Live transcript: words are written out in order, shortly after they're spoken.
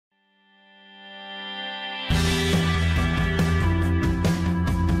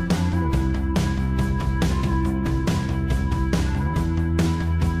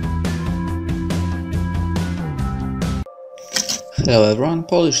Hello everyone,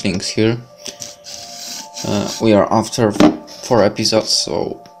 PolishLynx here. We are after 4 episodes,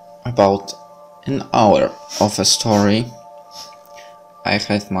 so about an hour of a story. I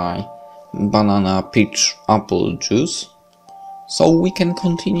have my banana, peach, apple juice, so we can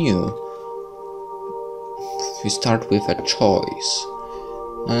continue. We start with a choice.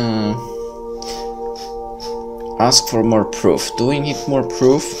 Ask for more proof. Do we need more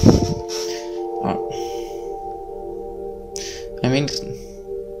proof? I mean,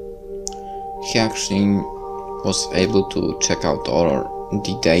 he actually was able to check out all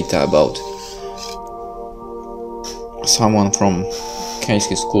the data about someone from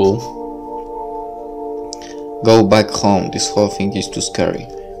Kacey school. Go back home, this whole thing is too scary.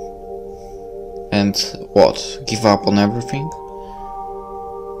 And what? Give up on everything?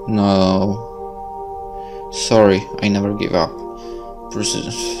 No. Sorry, I never give up.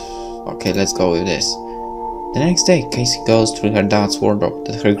 Okay, let's go with this. The next day, Kacey goes through her dad's wardrobe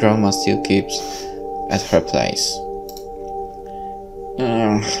that her grandma still keeps at her place.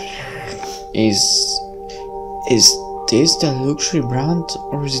 Is this the luxury brand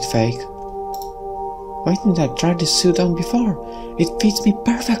or is it fake? Why didn't I try this suit on before? It fits me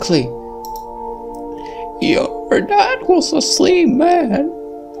perfectly. Your dad was a slim man.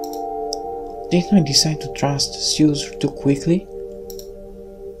 Didn't I decide to trust suits too quickly?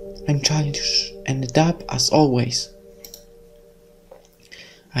 I'm childish and dumb as always.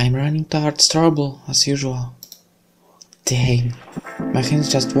 I'm running towards trouble as usual. Dang, my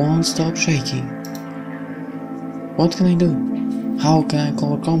hands just won't stop shaking. What can I do? How can I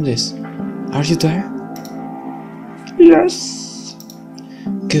overcome this? Are you there? Yes.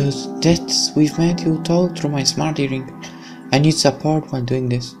 Good, that's we've made you talk through my smart hearing. I need support while doing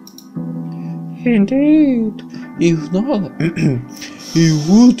this. Indeed. If not, you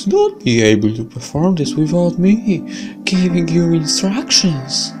would not be able to perform this without me giving you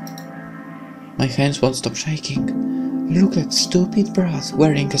instructions. My hands won't stop shaking. I look like stupid brat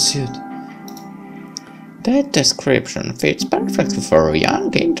wearing a suit. That description fits perfectly for a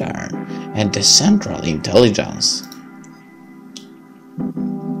young intern at the Central Intelligence.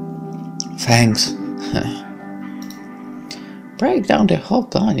 Thanks. Break down the whole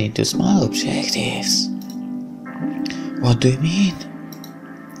plan into small objectives. What do you mean?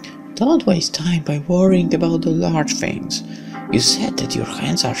 Don't waste time by worrying about the large things. You said that your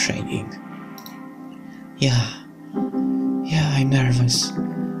hands are shaking. Yeah, I'm nervous.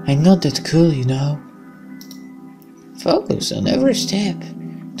 I'm not that cool, you know. Focus on every step.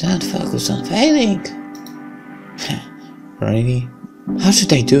 Don't focus on failing. Really? How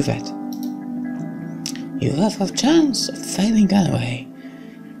should I do that? You have a chance of failing anyway.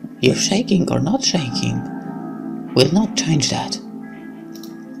 You shaking or not shaking will not change that.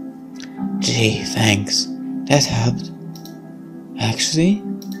 Gee, thanks. That helped. Actually,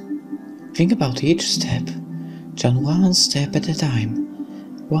 think about each step. Just one step at a time.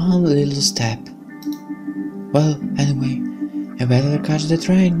 One little step. Well, anyway, I better catch the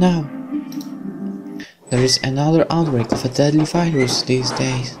train now. There is another outbreak of a deadly virus these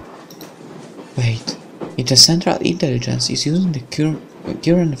days. Wait, if the Central Intelligence is using the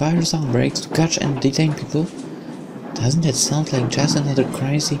current virus outbreaks to catch and detain people, doesn't that sound like just another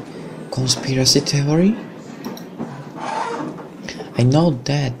crazy conspiracy theory? I know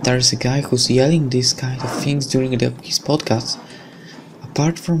that there's a guy who's yelling these kind of things during his podcasts.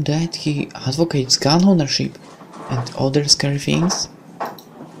 Apart from that, he advocates gun ownership and other scary things.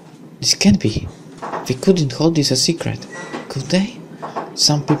 This can't be. They couldn't hold this a secret, could they?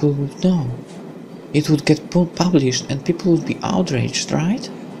 Some people would know. It would get published and people would be outraged, right?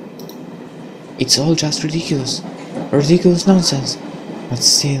 It's all just ridiculous. Ridiculous nonsense. But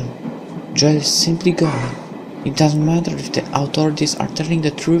still, Joel is simply gone. It doesn't matter if the authorities are telling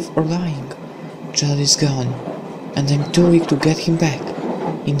the truth or lying. Joel is gone, and I'm too weak to get him back.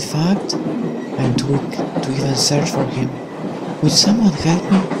 In fact, I'm too weak to even search for him. Would someone help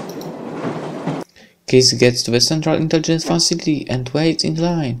me? Kacey gets to the Central Intelligence Facility and waits in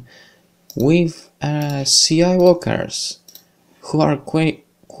line with CI workers who are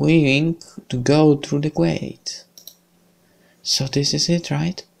queuing to go through the gate. So this is it,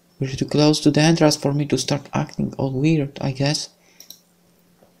 right? We're too close to the entrance for me to start acting all weird, I guess.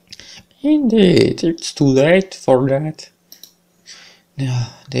 Indeed, it's too late for that. No,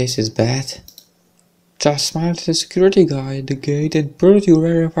 this is bad. Just smile to the security guy at the gate and put your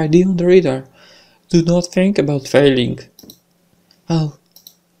RFID on the reader. Do not think about failing. Oh.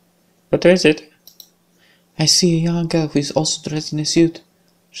 What is it? I see a young girl who is also dressed in a suit.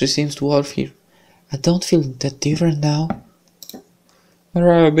 She seems to work here. I don't feel that different now. There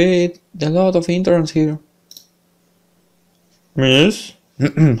are a lot of interns here. Miss?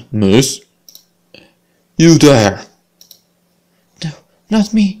 Miss? You there? No,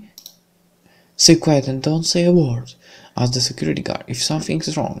 not me. Stay quiet and don't say a word. Ask the security guard if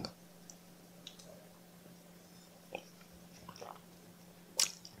something's wrong.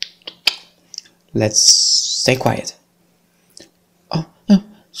 Let's stay quiet. Oh, no,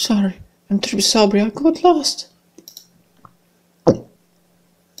 sorry. I'm terribly sorry, I got lost.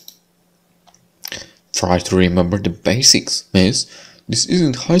 Try to remember the basics, miss. This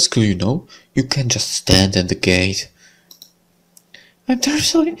isn't high school, you know. You can't just stand at the gate. I'm terribly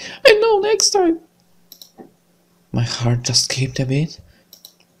sorry. I know next time. My heart just skipped a bit.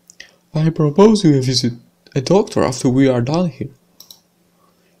 I propose you visit a doctor after we are done here.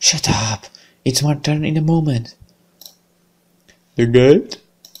 Shut up. It's my turn in a moment. The gate?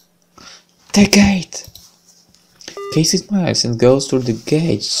 The gate! Kacey smiles and goes through the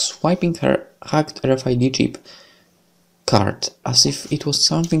gate, swiping her hacked RFID chip card as if it was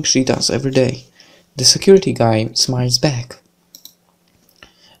something she does every day. The security guy smiles back.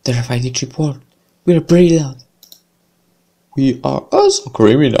 The RFID chip worked. We're brilliant. We are also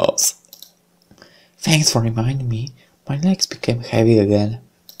criminals. Thanks for reminding me. My legs became heavy again.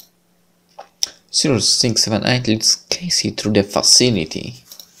 0678 leads Kacey through the facility.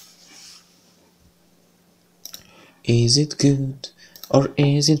 Is it good or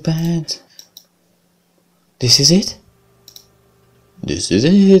is it bad? This is it? This is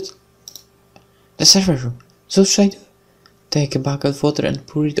it. The server room. So should I do? Take a bucket of water and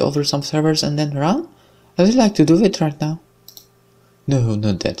pour it over some servers and then run? I would like to do it right now. No,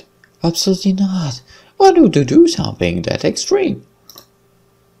 not that. Absolutely not. Why would you do something that extreme?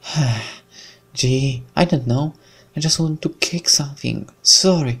 Gee, I don't know. I just want to kick something.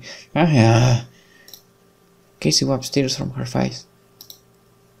 Sorry. Kacey wipes tears from her face.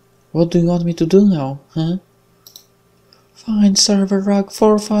 What do you want me to do now, huh? Find server rug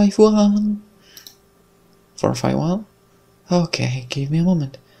 451. 451? Okay, give me a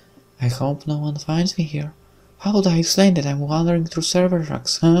moment. I hope no one finds me here. How would I explain that I'm wandering through server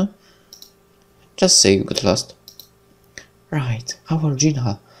rugs, huh? Just say you got lost. Right, how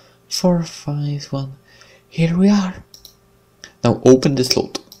original. 451. Here we are. Now open the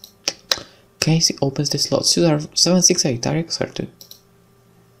slot. Kacey opens the slot. User 768, are you excited?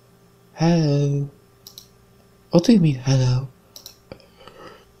 Hello. What do you mean, hello?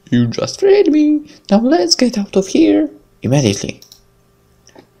 You just read me. Now let's get out of here. Immediately.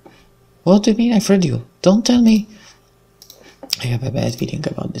 What do you mean I've read you? Don't tell me. I have a bad feeling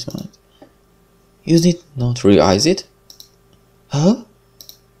about this moment. You did not realize it? Huh?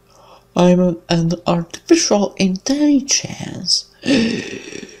 I'm an artificial intelligence.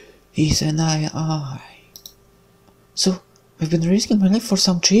 He's an AI. So, I've been risking my life for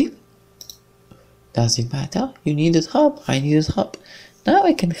some chip? Does it matter? You needed help, I needed help. Now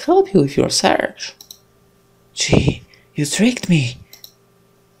I can help you with your search. Gee, you tricked me.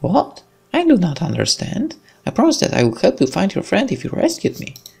 What? I do not understand. I promised that I would help you find your friend if you rescued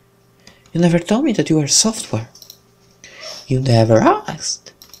me. You never told me that you were software. You never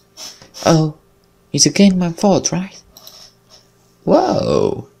asked. Oh, it's again my fault, right?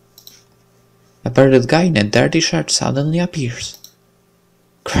 Whoa. A bearded guy in a dirty shirt suddenly appears.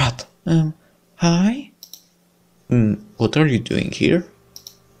 Crap. Hi? What are you doing here?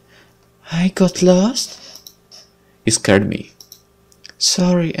 I got lost? You scared me.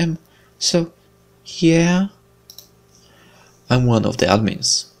 Sorry, so, yeah? I'm one of the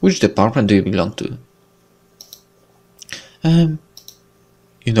admins. Which department do you belong to?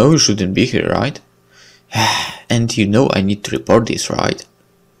 You know you shouldn't be here, right? And you know I need to report this, right?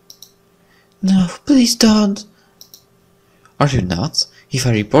 No, please don't. Are you nuts? If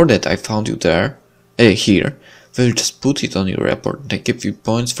I report that I found you there, here, they'll just put it on your report and take a few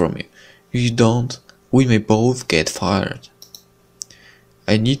points from you. If you don't, we may both get fired.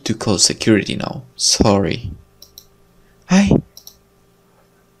 I need to call security now. Sorry. Hey.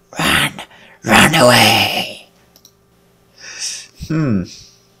 Run away.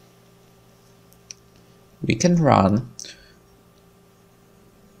 We can run,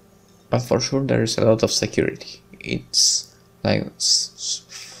 but for sure there is a lot of security. It's like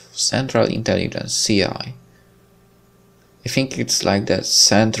Central Intelligence, CI. I think it's like the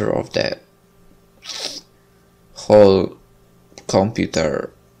center of the whole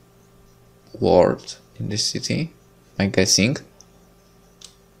computer world in this city, I'm guessing.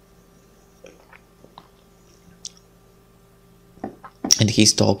 And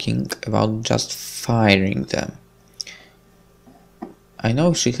he's talking about just firing them. I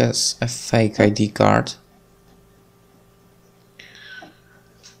know she has a fake ID card.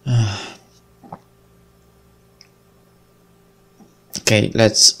 Okay,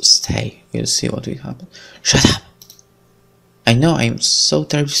 let's stay. We'll see what will happen. Shut up! I know I'm so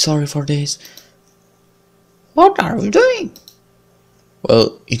terribly sorry for this. What are we doing?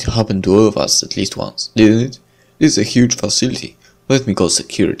 Well, it happened to all of us at least once, didn't it? This is a huge facility. Let me call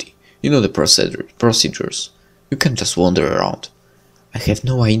security. You know the procedures. You can't just wander around. I have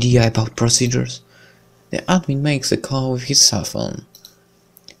no idea about procedures. The admin makes a call with his cell phone.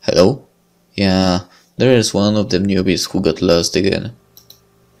 Hello? Yeah, there is one of them newbies who got lost again.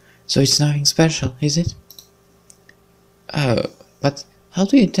 So it's nothing special, is it? Oh, but how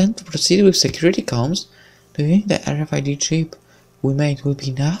do you intend to proceed with security comms? Do you think the RFID chip we made will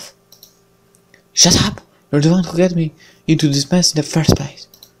be enough? Shut up! You're the one who got me into this mess in the first place.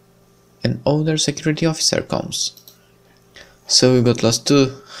 An older security officer comes. So you got lost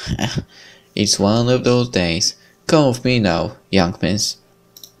too? It's one of those days. Come with me now, young miss.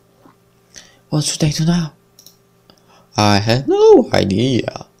 What should I do now? I had no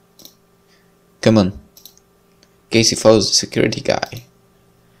idea. Come on. Kacey follows the security guy.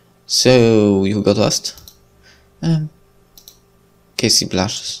 So you got lost? Kacey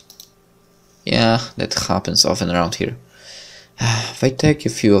blushes. Yeah, that happens often around here. They take a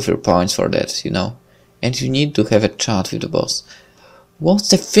few of your points for that, you know. And you need to have a chat with the boss. What's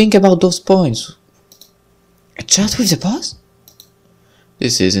the thing about those points? A chat with the boss?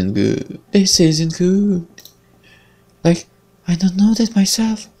 This isn't good. This isn't good. Like, I don't know that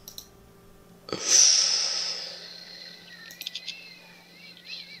myself.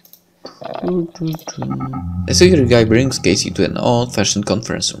 The security guy brings Kacey to an old-fashioned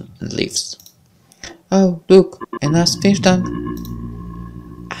conference room and leaves. Oh, look, a nice fish tank.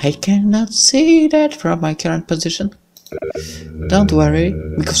 I cannot see that from my current position. Don't worry,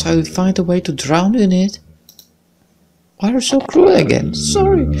 because I will find a way to drown in it. Why are you so cruel again?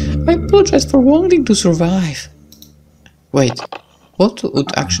 Sorry, I apologize for wanting to survive. Wait, what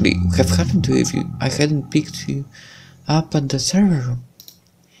would actually have happened to you if I hadn't picked you up at the server room?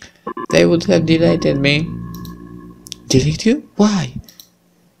 They would have deleted me. Delete you? Why?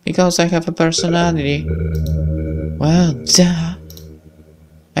 Because I have a personality. Well, duh.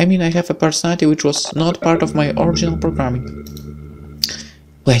 I mean, I have a personality which was not part of my original programming.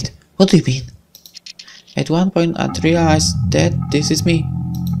 Wait, what do you mean? At one point I realized that this is me.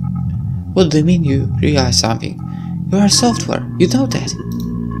 What do you mean you realize something? You are software, you know that.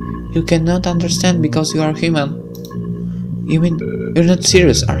 You cannot understand because you are human. You mean you're not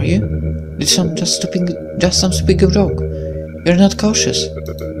serious, are you? It's just some stupid joke. You're not cautious.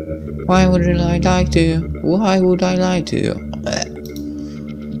 Why would I lie to you? Why would I lie to you?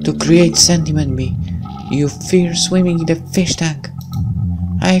 To create sentiment in me, you fear swimming in the fish tank.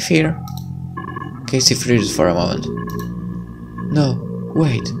 I fear. Kacey freezes for a moment. No,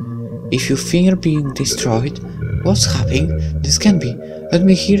 wait. If you fear being destroyed, what's happening? This can be. Let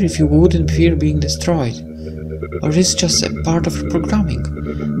me hear if you wouldn't fear being destroyed. Or is it just a part of your programming?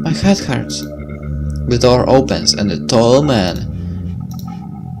 My head hurts. The door opens and a tall man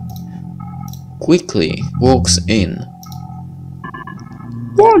quickly walks in.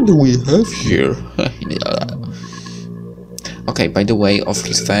 What do we have here? Okay, by the way of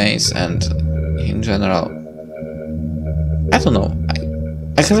his face and in general, I don't know,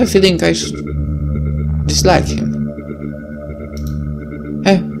 I have a feeling I should dislike him.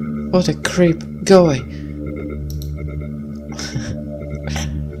 Hey, what a creep, go away.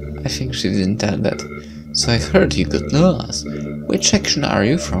 I think she didn't tell that. So I heard you got lost. Which section are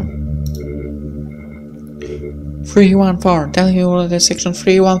you from? 314, tell him what is section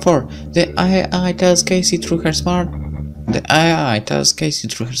 314. The AI tells Kacey through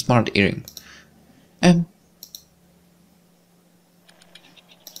her smart hearing.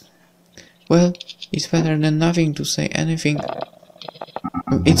 Well, it's better than nothing to say anything.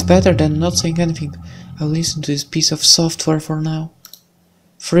 It's better than not saying anything. I'll listen to this piece of software for now.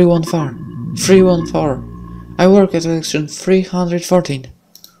 314. 314. I work at section 314.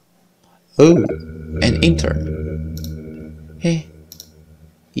 Oh, an intern. Hey.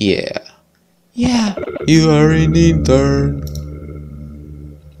 Yeah. Yeah. You are an intern.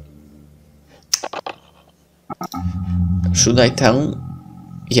 Should I tell?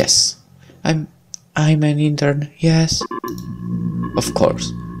 Yes. I'm an intern, yes. Of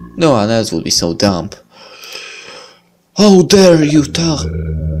course. No one else would be so dumb. How dare you tell?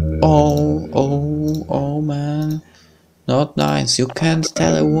 Oh man. Not nice. You can't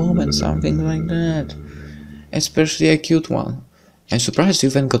tell a woman something like that. Especially a cute one. I'm surprised you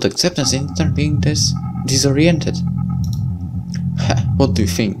even got acceptance in intern being this disoriented. What do you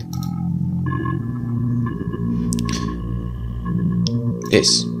think?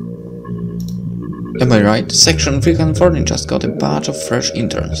 This. Am I right? Section 3 California just got a batch of fresh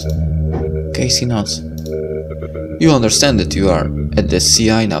interns. Kacey nods. You understand that you are at the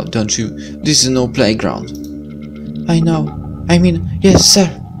CI now, don't you? This is no playground. I know. I mean, yes, sir.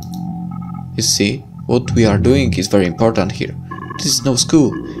 You see, what we are doing is very important here. This is no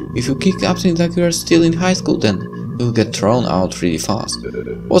school. If you kick absent like you are still in high school, then you'll get thrown out really fast.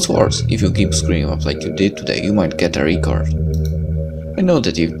 What's worse, if you keep screwing up like you did today, you might get a record. I know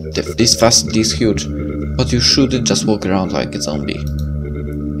that this facility is huge, but you shouldn't just walk around like a zombie.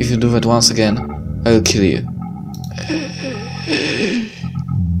 If you do that once again, I'll kill you.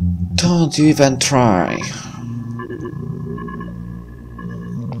 Don't even try.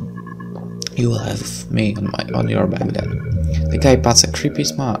 You will have me on your back then. The guy puts a creepy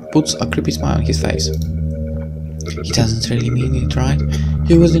smile on his face. He doesn't really mean it, right?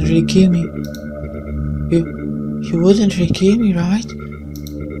 You wouldn't really kill me. You wouldn't really kill me, right?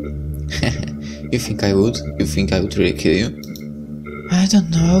 You think I would? You think I would really kill you? I don't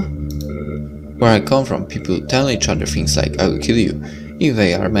know. Where I come from, people tell each other things like I will kill you if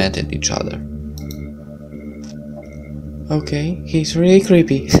they are mad at each other. Okay, he's really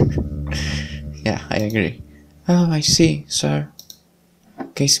creepy. Yeah, I agree. Oh, I see, sir.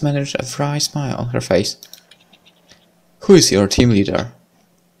 Kacey managed a wry smile on her face. Who is your team leader?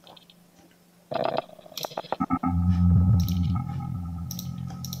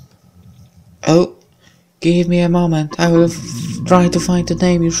 Oh, give me a moment. I will try to find the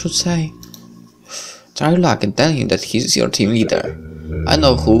name you should say. Try your luck and tell him that he's your team leader. I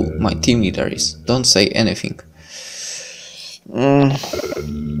know who my team leader is. Don't say anything.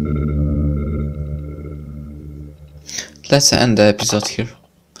 Let's end the episode here.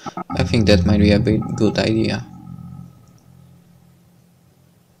 I think that might be a good idea.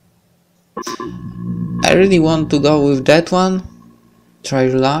 I really want to go with that one. Try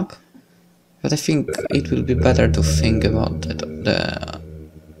your luck. But I think it will be better to think about the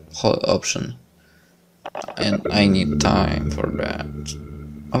whole option. And I need time for that.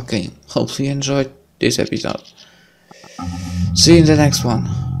 Okay, hopefully you enjoyed this episode. See you in the next one.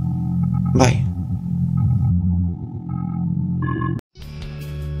 Bye.